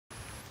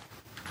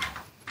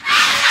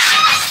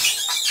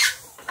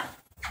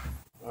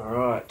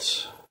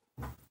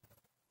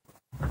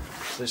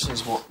This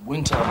is what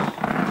winter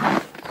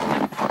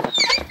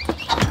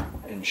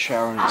in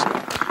Sharon is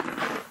like.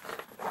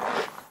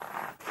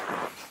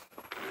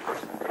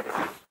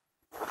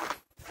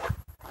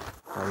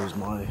 That is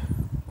my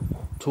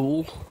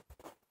tool.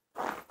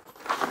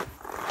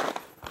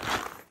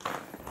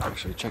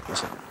 Actually, check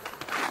this out.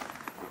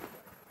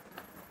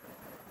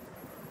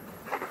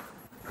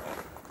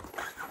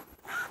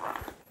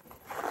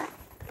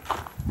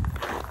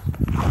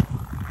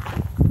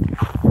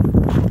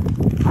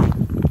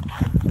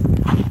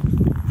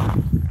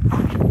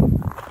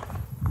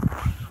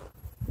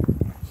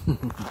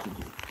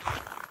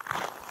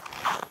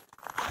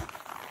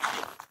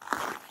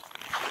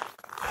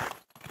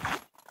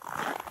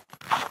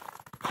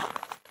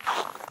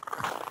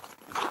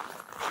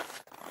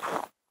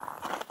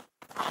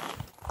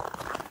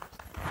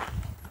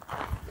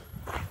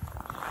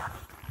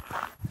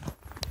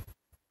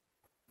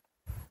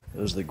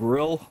 There's the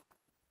grill.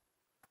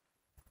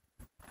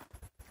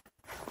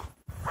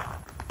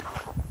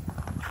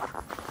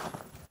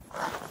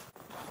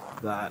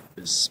 That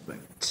is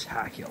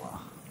spectacular.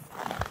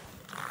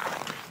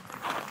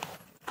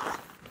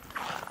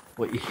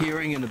 What you're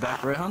hearing in the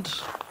background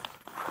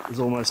is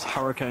almost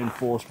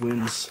hurricane-force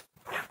winds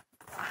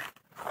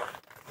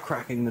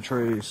cracking the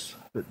trees.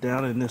 But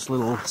down in this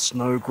little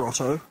snow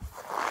grotto,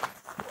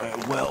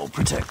 we're well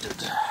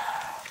protected.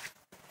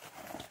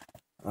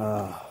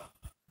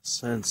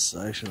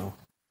 Sensational.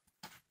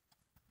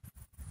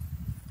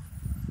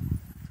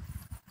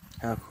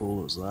 How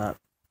cool is that?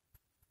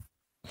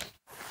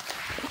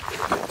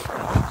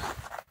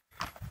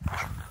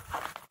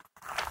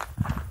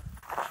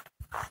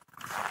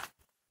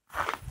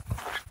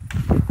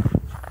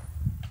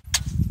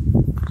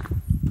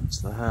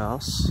 It's the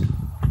house.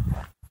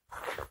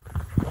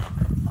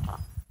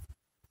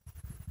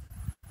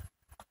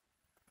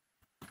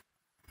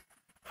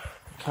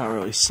 Can't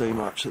really see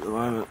much at the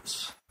moment.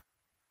 It's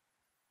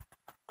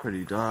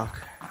pretty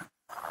dark.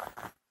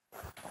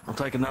 I'll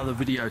take another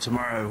video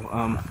tomorrow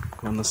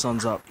when the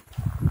sun's up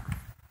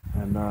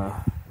and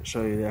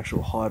show you the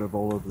actual height of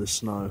all of this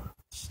snow.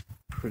 It's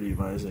pretty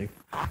amazing.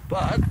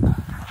 But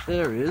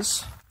there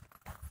is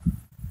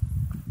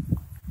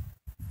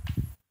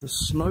the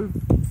snow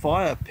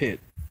fire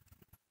pit,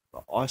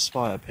 the ice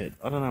fire pit.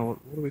 I don't know,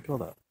 what do we call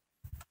that?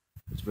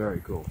 It's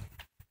very cool.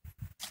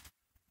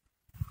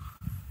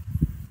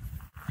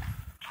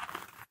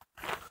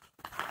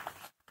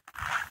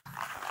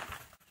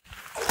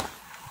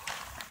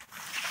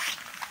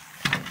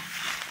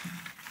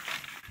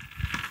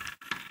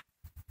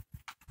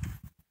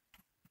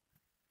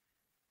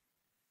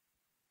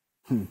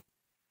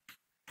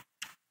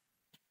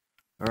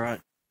 All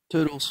right,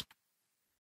 toodles.